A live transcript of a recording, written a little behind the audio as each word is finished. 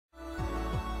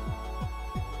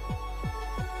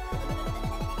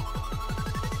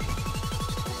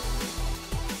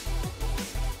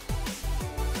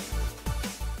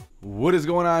What is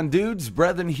going on, dudes?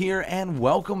 Brethren here, and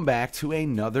welcome back to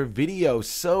another video.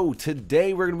 So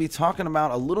today we're going to be talking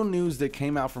about a little news that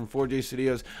came out from 4J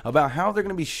Studios about how they're going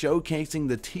to be showcasing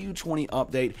the TU20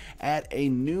 update at a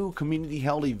new community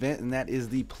held event, and that is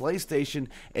the PlayStation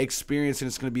Experience, and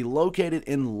it's going to be located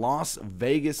in Las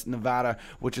Vegas, Nevada,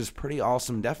 which is pretty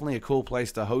awesome. Definitely a cool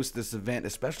place to host this event,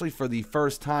 especially for the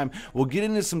first time. We'll get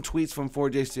into some tweets from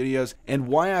 4J Studios and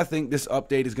why I think this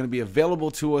update is going to be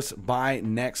available to us by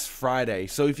next Friday.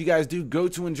 So if you guys do go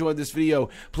to enjoy this video,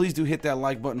 please do hit that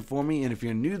like button for me, and if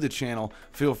you're new to the channel,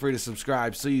 feel free to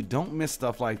subscribe so you don't miss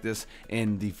stuff like this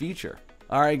in the future.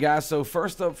 Alright guys, so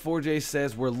first up, 4J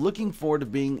says, we're looking forward to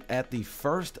being at the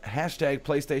first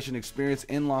 #PlayStation Experience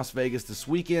in Las Vegas this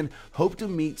weekend. Hope to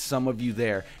meet some of you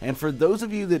there. And for those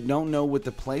of you that don't know what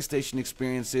the PlayStation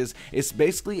Experience is, it's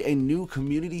basically a new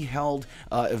community held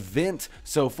event.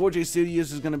 So 4J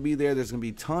Studios is going to be there. There's going to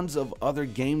be tons of other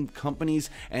game companies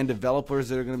and developers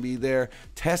that are going to be there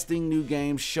testing new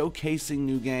games, showcasing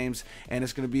new games, and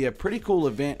it's going to be a pretty cool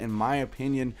event in my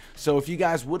opinion. So if you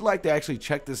guys would like to actually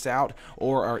check this out,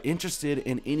 or are interested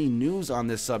in any news on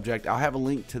this subject, I'll have a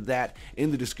link to that in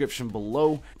the description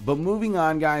below. But moving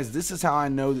on, guys, this is how I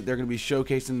know that they're going to be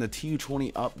showcasing the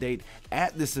TU20 update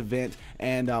at this event.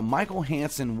 And Michael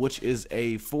Hansen, which is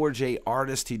a 4J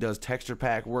artist, he does texture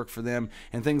pack work for them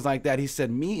and things like that, he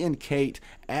said, me and Kate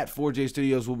at 4J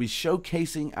Studios will be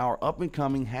showcasing our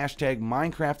up-and-coming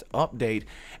 #Minecraft update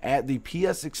at the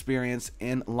PS Experience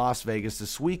in Las Vegas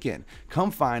this weekend.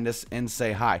 Come find us and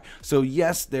say hi. So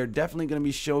yes, they're definitely going to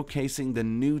be showcasing the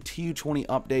new TU20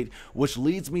 update, which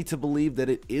leads me to believe that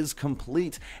it is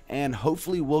complete, and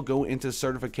hopefully we'll go into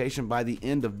certification by the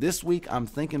end of this week. I'm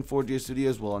thinking 4J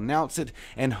Studios will announce it,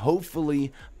 and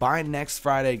hopefully by next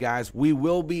Friday, guys, we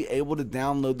will be able to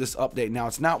download this update. Now,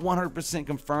 it's not 100%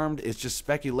 confirmed, it's just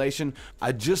speculation.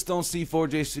 I just don't see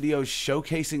 4J Studios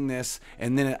showcasing this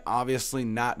and then it obviously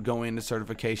not going into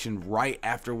certification right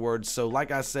afterwards. So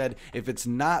like I said, if it's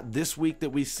not this week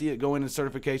that we see it go into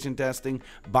certification testing,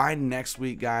 by next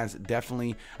week, guys,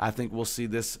 definitely I think we'll see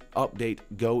this update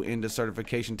go into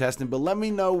certification testing. But let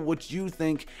me know what you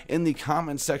think in the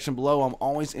comments section below. I'm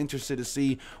always interested to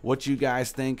see what you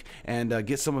guys think and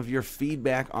get some of your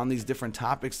feedback on these different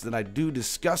topics that I do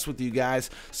discuss with you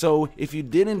guys. So if you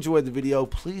did enjoy the video,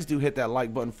 please do hit that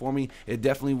like button for me. It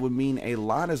definitely would mean a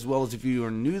lot, as well as if you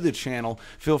are new to the channel,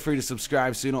 feel free to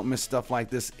subscribe so you don't miss stuff like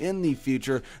this in the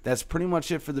future. That's pretty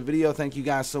much it for the video. Thank you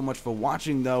guys so much for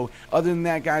watching though. Other than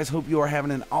that, guys, hope you are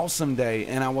having an awesome day,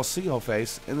 and I will see your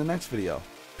face in the next video.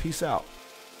 Peace out.